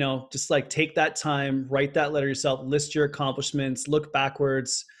just take that time, write that letter yourself, list your accomplishments, look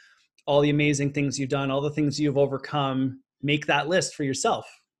backwards, all the amazing things you've done, all the things you've overcome, make that list for yourself.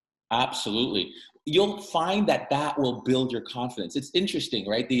 Absolutely. You'll find that will build your confidence. It's interesting,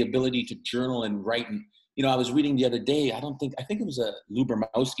 right? The ability to journal and write. And, I was reading the other day, I think it was a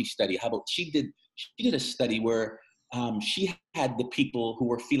Lubermowski study. She did a study where she had the people who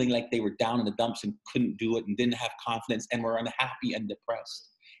were feeling like they were down in the dumps and couldn't do it and didn't have confidence and were unhappy and depressed.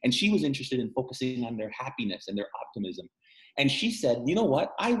 And she was interested in focusing on their happiness and their optimism. And she said, you know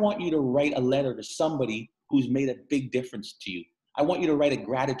what? I want you to write a letter to somebody who's made a big difference to you. I want you to write a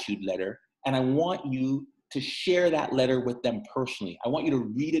gratitude letter, and I want you to share that letter with them personally. I want you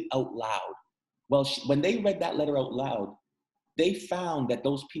to read it out loud. Well, when they read that letter out loud, they found that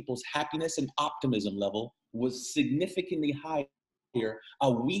those people's happiness and optimism level was significantly higher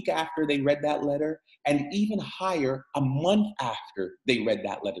a week after they read that letter, and even higher a month after they read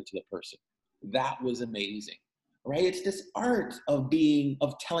that letter to the person. That was amazing, right? It's this art of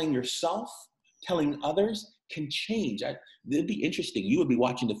telling yourself, telling others can change. It'd be interesting. You would be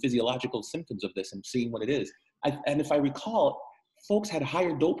watching the physiological symptoms of this and seeing what it is. And if I recall, folks had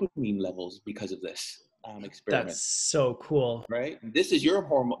higher dopamine levels because of this experiment. That's so cool. Right? This is your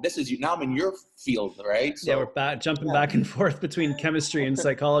hormone. Now I'm in your field, right? So, yeah, we're jumping back and forth between chemistry and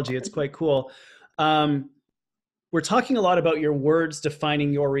psychology. It's quite cool. We're talking a lot about your words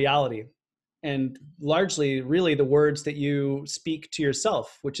defining your reality, and largely really the words that you speak to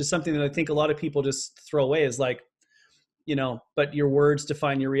yourself, which is something that I think a lot of people just throw away as like, but your words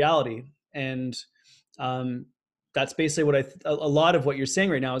define your reality. And that's basically what a lot of what you're saying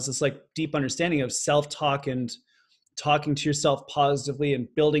right now is this like deep understanding of self-talk and talking to yourself positively and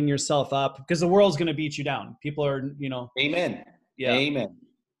building yourself up, because the world's going to beat you down. People are, Amen. Yeah. Amen.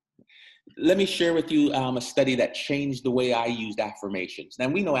 Let me share with you a study that changed the way I used affirmations. Now,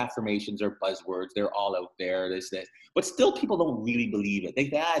 we know affirmations are buzzwords. They're all out there, this. But still people don't really believe it. They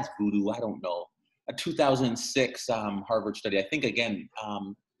think, it's voodoo. I don't know. A 2006 Harvard study. I think, again,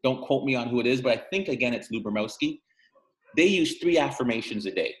 don't quote me on who it is, but I think, again, it's Lubermowski. They use 3 affirmations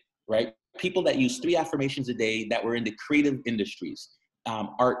a day, right? People that use 3 affirmations a day that were in the creative industries,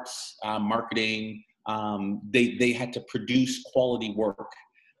 arts, marketing. They had to produce quality work.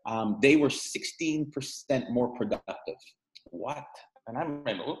 They were 16% more productive. What? And I'm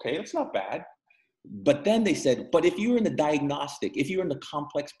like, okay, that's not bad. But then they said, but if you're in the diagnostic, if you're in the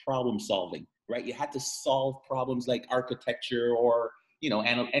complex problem solving, right? You had to solve problems like architecture or,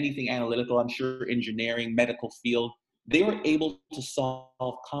 anything analytical, I'm sure engineering, medical field. They were able to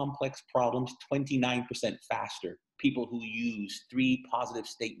solve complex problems 29% faster. People who use 3 positive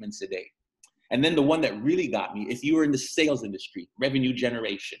statements a day. And then the one that really got me, if you were in the sales industry, revenue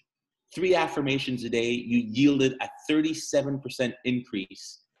generation, 3 affirmations a day, you yielded a 37%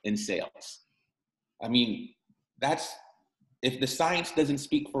 increase in sales. I mean, that's, if the science doesn't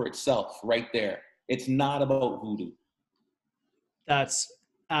speak for itself right there, it's not about voodoo. That's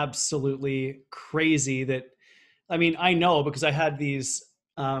absolutely crazy. I know because I had these,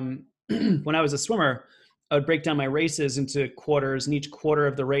 when I was a swimmer, I would break down my races into quarters, and each quarter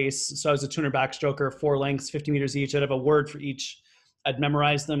of the race. So I was a 200 backstroker, 4 lengths, 50 meters each. I'd have a word for each. I'd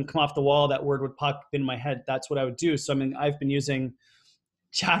memorize them, come off the wall. That word would pop in my head. That's what I would do. So, I've been using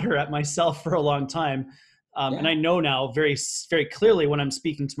chatter at myself for a long time. And I know now very, very clearly when I'm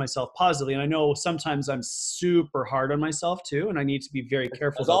speaking to myself positively. And I know sometimes I'm super hard on myself too. And I need to be very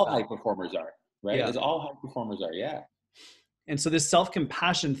careful. As all high performers are, right? Yeah. As all high performers are, yeah. And so this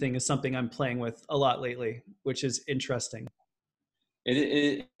self-compassion thing is something I'm playing with a lot lately, which is interesting.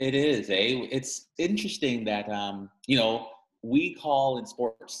 It is, eh? It's interesting that, we call in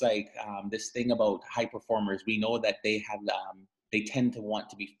sports psych this thing about high performers. We know that they tend to want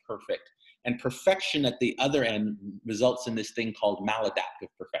to be perfect. And perfection at the other end results in this thing called maladaptive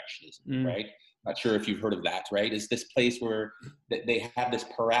perfectionism, right? Not sure if you've heard of that, right? It's this place where they have this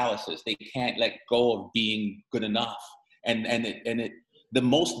paralysis. They can't let go of being good enough. And the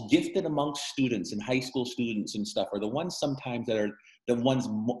most gifted amongst students and high school students and stuff are the ones sometimes that are the ones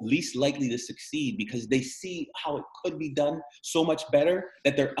least likely to succeed because they see how it could be done so much better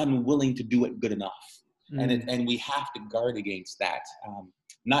that they're unwilling to do it good enough. And we have to guard against that,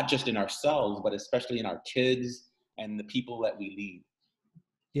 not just in ourselves, but especially in our kids and the people that we lead.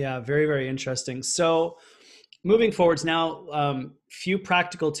 Yeah, very, very interesting. So moving forwards now, few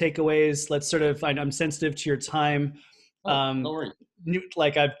practical takeaways. Let's sort of, I'm sensitive to your time. No worries.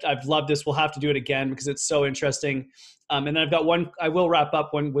 Like I've loved this. We'll have to do it again because it's so interesting. And then I've got one, I will wrap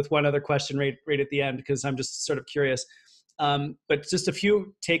up with one other question right at the end because I'm just sort of curious. But just a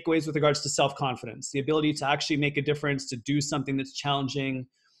few takeaways with regards to self-confidence, the ability to actually make a difference, to do something that's challenging.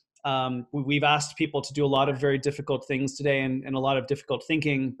 We've asked people to do a lot of very difficult things today and a lot of difficult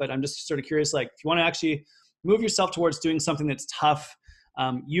thinking, but I'm just sort of curious, like if you want to actually move yourself towards doing something that's tough,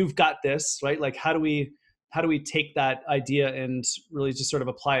 you've got this, right? Like how do we take that idea and really just sort of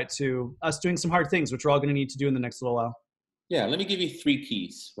apply it to us doing some hard things, which we're all going to need to do in the next little while? Yeah, let me give you 3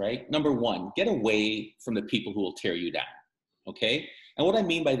 keys, right? Number 1, get away from the people who will tear you down, okay? And what I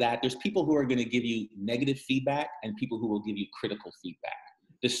mean by that, there's people who are going to give you negative feedback and people who will give you critical feedback.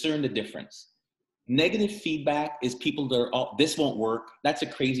 Discern the difference. Negative feedback is people that are, oh, this won't work. That's a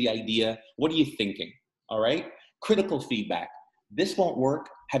crazy idea. What are you thinking? All right? Critical feedback. This won't work.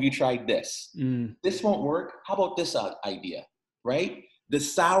 Have you tried this? This won't work. How about this idea? Right? The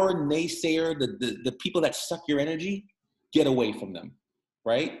sour naysayer, the people that suck your energy, get away from them.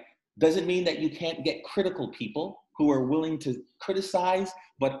 Right? Doesn't mean that you can't get critical people who are willing to criticize,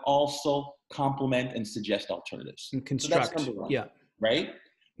 but also compliment and suggest alternatives. And construct. So that's number 1. Yeah. Right?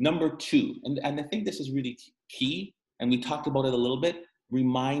 Number 2, and I think this is really key, and we talked about it a little bit,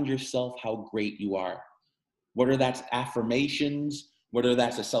 remind yourself how great you are. Whether that's affirmations, whether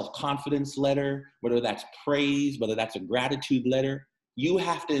that's a self-confidence letter, whether that's praise, whether that's a gratitude letter, you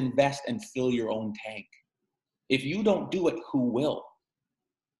have to invest and fill your own tank. If you don't do it, who will?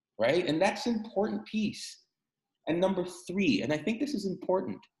 Right? And that's an important piece. And number 3, and I think this is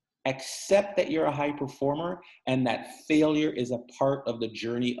important, accept that you're a high performer and that failure is a part of the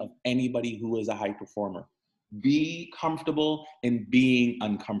journey of anybody who is a high performer. Be comfortable in being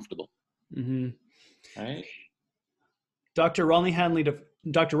uncomfortable. Right? Dr. Robin Hanley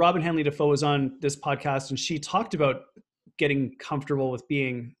Defoe was on this podcast and she talked about getting comfortable with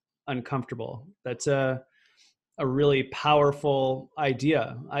being uncomfortable. That's a really powerful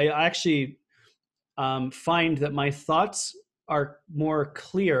idea. I actually find that my thoughts are more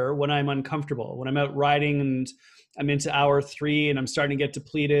clear when I'm uncomfortable, when I'm out riding and I'm into hour 3 and I'm starting to get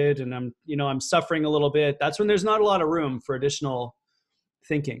depleted and I'm suffering a little bit. That's when there's not a lot of room for additional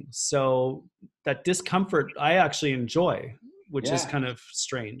thinking. So that discomfort I actually enjoy, which is kind of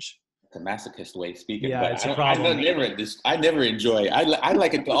strange. a masochist way of speaking, Yeah, but it's a problem. I never enjoy. I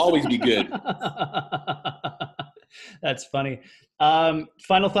like it to always be good. That's funny.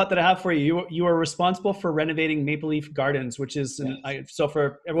 Final thought that I have for you: you are responsible for renovating Maple Leaf Gardens, which is so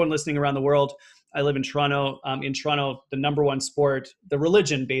for everyone listening around the world. I live in Toronto. In Toronto, the number one sport, the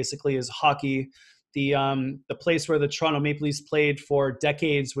religion basically, is hockey. The place where the Toronto Maple Leafs played for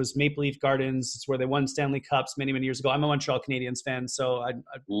decades was Maple Leaf Gardens. It's where they won Stanley Cups many, many years ago. I'm a Montreal Canadiens fan, so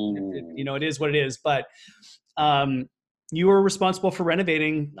it is what it is. But you were responsible for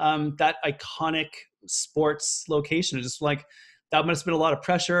renovating that iconic sports location. It's just like that must have been a lot of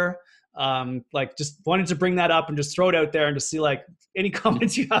pressure. Like just wanted to bring that up and just throw it out there and to see like any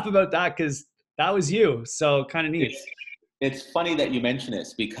comments you have about that, because that was you. So kind of neat. It's funny that you mention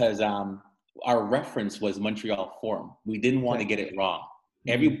this because our reference was Montreal Forum. We didn't want to get it wrong.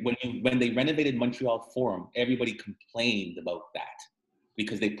 When they renovated Montreal Forum, everybody complained about that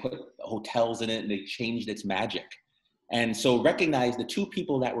because they put hotels in it and they changed its magic. And so recognize the two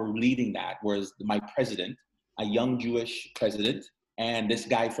people that were leading that was my president, a young Jewish president, and this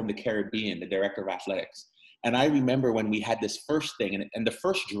guy from the Caribbean, the director of athletics. And I remember when we had this first thing, and the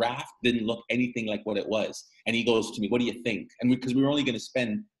first draft didn't look anything like what it was. And he goes to me, "What do you think?" And because we were only going to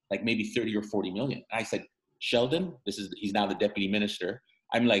spend like maybe 30 or 40 million. And I said, "Sheldon, he's now the deputy minister.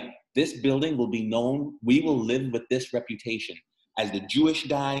 I'm like, this building will be known. We will live with this reputation as the Jewish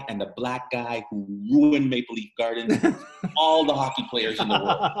guy and the black guy who ruined Maple Leaf Gardens, all the hockey players in the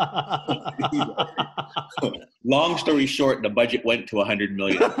world." Long story short, the budget went to 100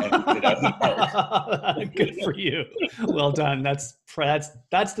 million. Good for you. Well done. That's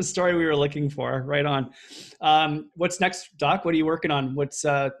the story we were looking for. Right on. What's next, Doc? What are you working on? What's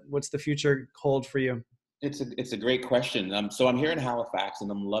the future hold for you? It's a great question. So I'm here in Halifax and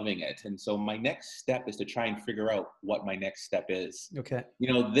I'm loving it. And so my next step is to try and figure out what my next step is. Okay.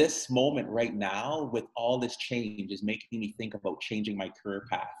 This moment right now with all this change is making me think about changing my career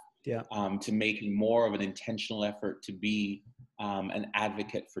path. Yeah. To making more of an intentional effort to be an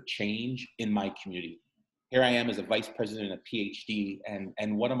advocate for change in my community. Here I am as a vice president, a PhD,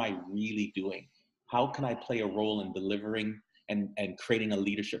 and what am I really doing? How can I play a role in delivering and creating a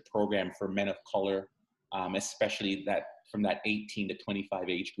leadership program for men of color, especially that from that 18 to 25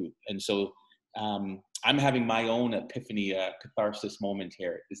 age group? And so I'm having my own epiphany, catharsis moment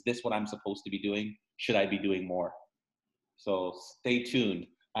here. Is this what I'm supposed to be doing? Should I be doing more? So stay tuned.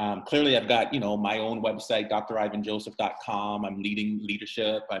 Clearly, I've got my own website, drivanjoseph.com. I'm leading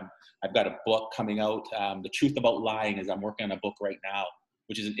leadership. I've got a book coming out. The Truth About Lying is I'm working on a book right now,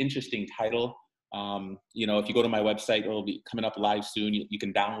 which is an interesting title. If you go to my website, it'll be coming up live soon. You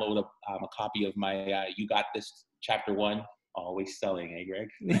can download a copy of my You Got This Chapter 1. Always selling, eh,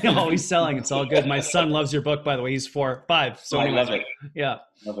 Greg? Always selling. It's all good. My son loves your book, by the way. He's 5. So I love it. Yeah.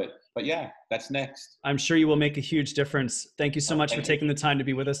 Love it. But yeah, that's next. I'm sure you will make a huge difference. Thank you so much for taking the time to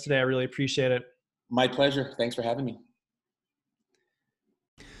be with us today. I really appreciate it. My pleasure. Thanks for having me.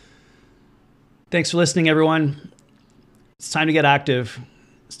 Thanks for listening, everyone. It's time to get active.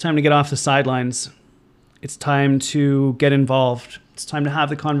 It's time to get off the sidelines. It's time to get involved. It's time to have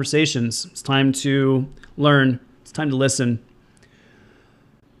the conversations. It's time to learn. It's time to listen.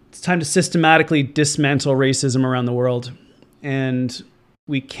 It's time to systematically dismantle racism around the world. And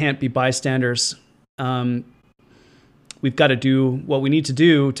we can't be bystanders. We've got to do what we need to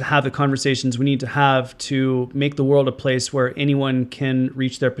do to have the conversations we need to have to make the world a place where anyone can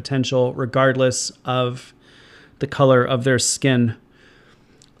reach their potential regardless of the color of their skin.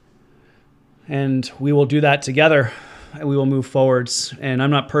 And we will do that together, and we will move forwards. And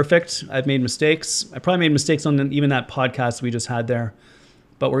I'm not perfect. I've made mistakes. I probably made mistakes on even that podcast we just had there.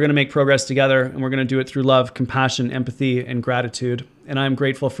 But we're going to make progress together, and we're going to do it through love, compassion, empathy, and gratitude. And I'm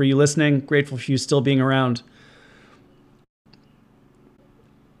grateful for you listening, grateful for you still being around.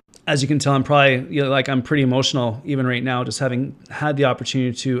 As you can tell, I'm probably, I'm pretty emotional even right now, just having had the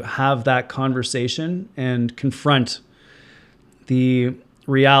opportunity to have that conversation and confront the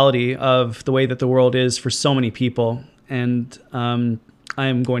reality of the way that the world is for so many people. And I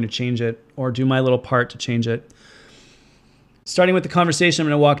am going to change it, or do my little part to change it. Starting with the conversation I'm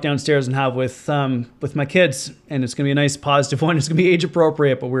going to walk downstairs and have with my kids, and it's going to be a nice positive one. It's going to be age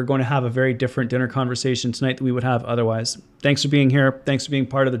appropriate, but we're going to have a very different dinner conversation tonight than we would have otherwise. Thanks for being here. Thanks for being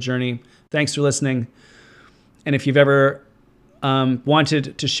part of the journey. Thanks for listening. And if you've ever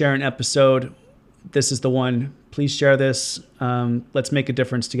wanted to share an episode, this is the one. Please share this. Let's make a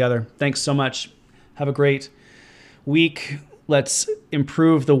difference together. Thanks so much. Have a great week. Let's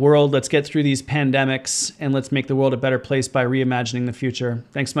improve the world. Let's get through these pandemics, and let's make the world a better place by reimagining the future.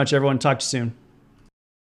 Thanks so much, everyone. Talk to you soon.